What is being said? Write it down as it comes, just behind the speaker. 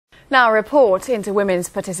Now, a report into women's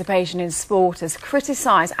participation in sport has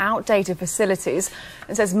criticised outdated facilities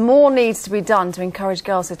and says more needs to be done to encourage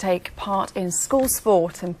girls to take part in school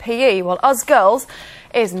sport and PE, while Us Girls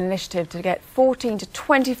is an initiative to get 14 to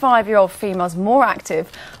 25-year-old females more active.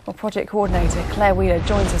 Well, project coordinator Claire Wheeler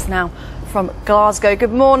joins us now from Glasgow.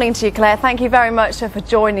 Good morning to you, Claire. Thank you very much for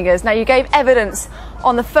joining us. Now, you gave evidence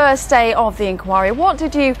on the first day of the inquiry. What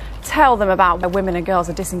did you tell them about where women and girls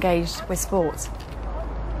are disengaged with sport?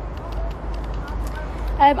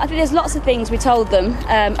 I think there's lots of things we told them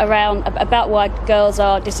about why girls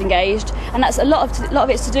are disengaged, and that's a lot of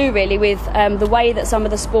it's to do really with the way that some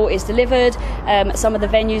of the sport is delivered, some of the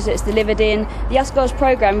venues that it's delivered in. The Us Girls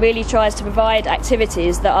programme really tries to provide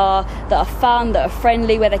activities that are fun, that are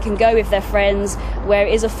friendly, where they can go with their friends, where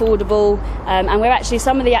it is affordable, and where actually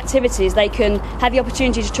some of the activities they can have the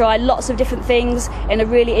opportunity to try lots of different things in a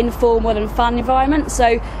really informal and fun environment.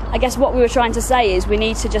 So I guess what we were trying to say is we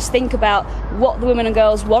need to just think about what the women and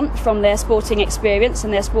girls want from their sporting experience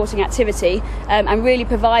and their sporting activity, and really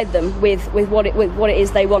provide them with what it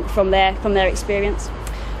is they want from their experience.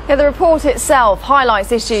 Yeah, the report itself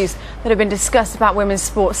highlights issues that have been discussed about women's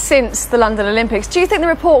sport since the London Olympics. Do you think the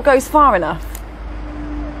report goes far enough?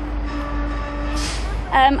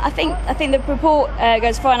 I think the report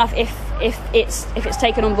goes far enough if it's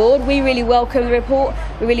taken on board. We really welcome the report.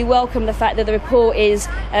 We really welcome the fact that the report is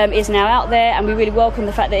now out there, and we really welcome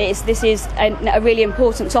the fact that this is a really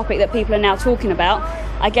important topic that people are now talking about.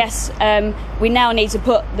 I guess we now need to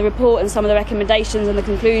put the report and some of the recommendations and the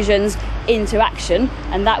conclusions into action,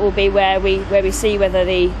 and that will be where we see whether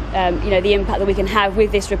the impact that we can have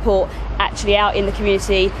with this report actually out in the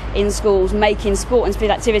community, in schools, making sport and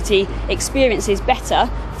sport activity experiences better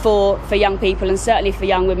for young people, and certainly for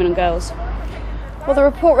young women and girls. Well, the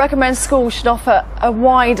report recommends schools should offer a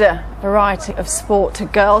wider variety of sport to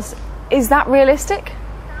girls. Is that realistic?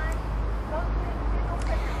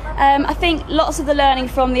 I think lots of the learning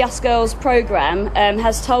from the Us Girls programme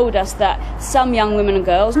has told us that some young women and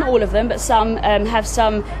girls, not all of them, but some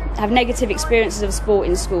have negative experiences of sport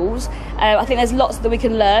in schools. I think there's lots that we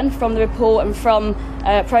can learn from the report and from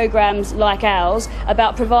programmes like ours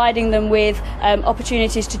about providing them with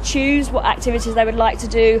opportunities to choose what activities they would like to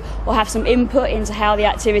do, or have some input into how the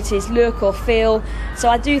activities look or feel. So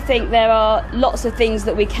I do think there are lots of things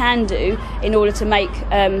that we can do in order to make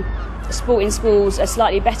sport in schools a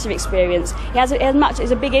slightly better experience.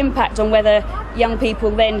 It's a big impact on whether young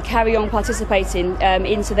people then carry on participating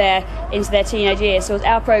into their teenage years. So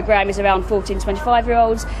our programme is around 14 to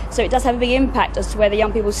 25-year-olds, so it does have a big impact as to whether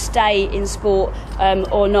young people stay in sport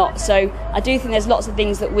or not. So I do think there's lots of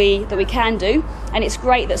things that we can do, and it's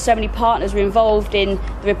great that so many partners are involved in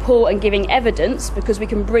the report and giving evidence, because we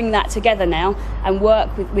can bring that together now and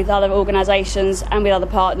work with other organisations and with other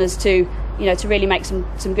partners to really make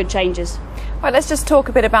some good changes. Right, let's just talk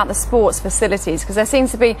a bit about the sports facilities, because there seems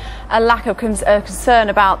to be a lack of concern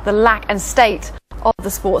about the lack and state of the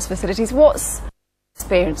sports facilities. What's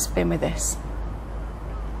experience been with this?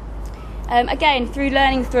 Again, through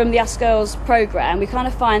learning from the Us Girls programme, we kind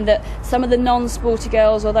of find that some of the non-sporty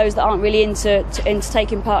girls, or those that aren't really into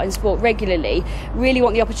taking part in sport regularly, really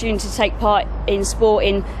want the opportunity to take part in sport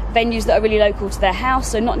in venues that are really local to their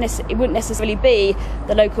house. So it wouldn't necessarily be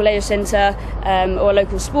the local leisure centre or a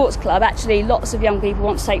local sports club. Actually, lots of young people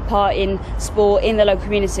want to take part in sport in the local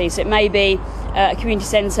community. So it may be a community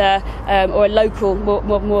centre or a local,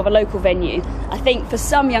 more of a local venue. I think for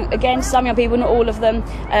some young people, not all of them,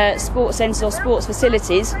 sports centres or sports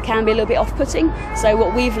facilities can be a little bit off-putting. So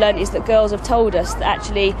what we've learned is that girls have told us that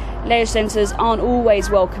actually leisure centres aren't always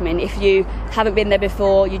welcoming. If you haven't been there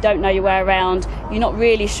before, you don't know your way around, you're not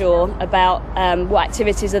really sure about what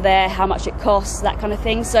activities are there, how much it costs, that kind of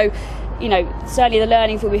thing. So certainly the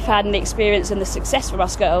learning that we've had and the experience and the success from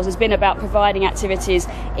Us Girls has been about providing activities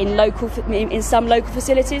in some local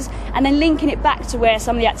facilities, and then linking it back to where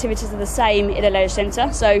some of the activities are the same in a leisure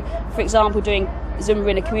centre. So, for example, doing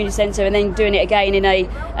Zumba in a community centre and then doing it again in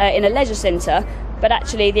a leisure centre. But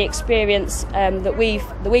actually, the experience that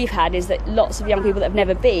we've had is that lots of young people that have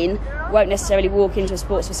never been won't necessarily walk into a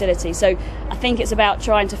sports facility. So I think it's about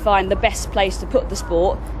trying to find the best place to put the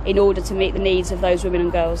sport in order to meet the needs of those women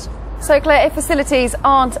and girls. So Claire, if facilities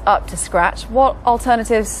aren't up to scratch, what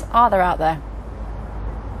alternatives are there out there?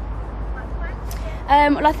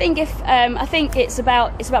 Well, I think it's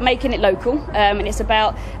about making it local, and it's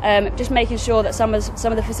about just making sure that some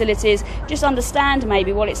of the facilities just understand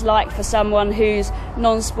maybe what it's like for someone who's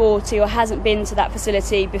non-sporty or hasn't been to that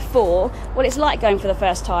facility before, what it's like going for the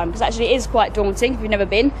first time, because actually it is quite daunting if you've never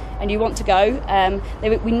been and you want to go.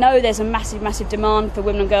 We know there's a massive demand for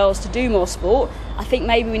women and girls to do more sport. I think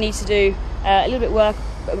maybe we need to do a little bit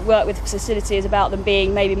work with facilities about them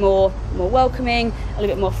being maybe more welcoming, a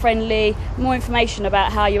little bit more friendly, more information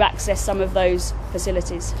about how you access some of those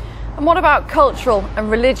facilities. And what about cultural and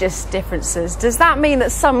religious differences? Does that mean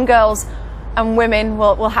that some girls and women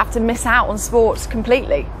will have to miss out on sports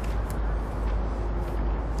completely?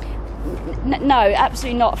 No,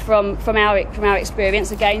 absolutely not. From our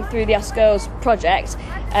experience, again through the Us Girls project,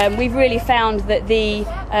 we've really found that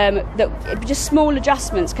that just small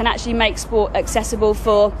adjustments can actually make sport accessible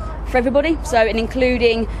for everybody. So, and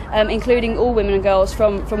including all women and girls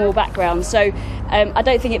from all backgrounds. So, I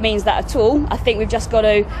don't think it means that at all. I think we've just got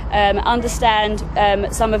to understand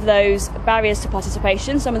some of those barriers to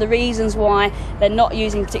participation, some of the reasons why they're not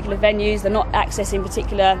using particular venues, they're not accessing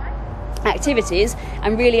particular activities,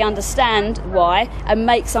 and really understand why and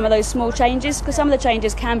make some of those small changes, because some of the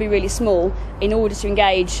changes can be really small in order to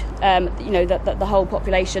engage the whole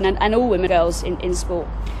population and all women and girls in sport.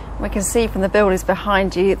 We can see from the buildings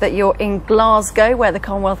behind you that you're in Glasgow, where the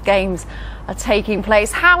Commonwealth Games are taking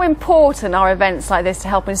place. How important are events like this to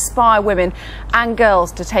help inspire women and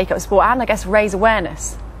girls to take up sport and, I guess, raise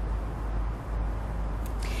awareness?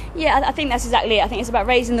 Yeah, I think that's exactly it. I think it's about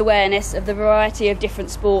raising the awareness of the variety of different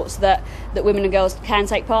sports that women and girls can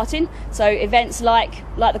take part in. So events like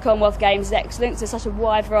the Commonwealth Games is excellent. There's such a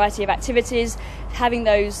wide variety of activities. Having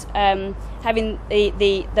those, having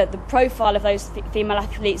the profile of those female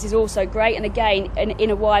athletes is also great, and again in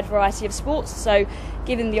a wide variety of sports. So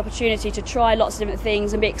giving them the opportunity to try lots of different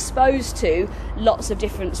things and be exposed to lots of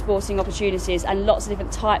different sporting opportunities and lots of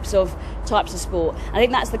different types of sport. I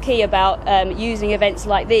think that's the key about using events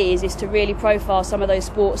like these, is to really profile some of those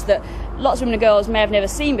sports that lots of women and girls may have never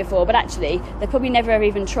seen before, but actually they've probably never ever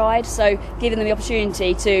even tried. So giving them the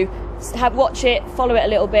opportunity to watch it, follow it a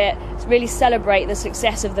little bit, really celebrate the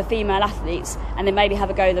success of the female athletes, and then maybe have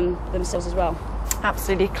a go themselves as well.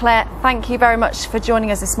 Absolutely. Claire, thank you very much for joining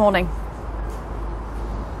us this morning.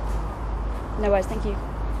 No worries, thank you.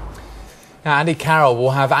 Now, Andy Carroll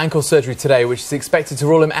will have ankle surgery today, which is expected to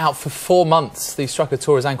rule him out for 4 months. He struck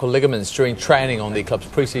tore his ankle ligaments during training on the club's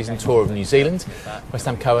pre-season tour of New Zealand. West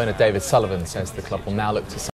Ham co-owner David Sullivan says the club will now look to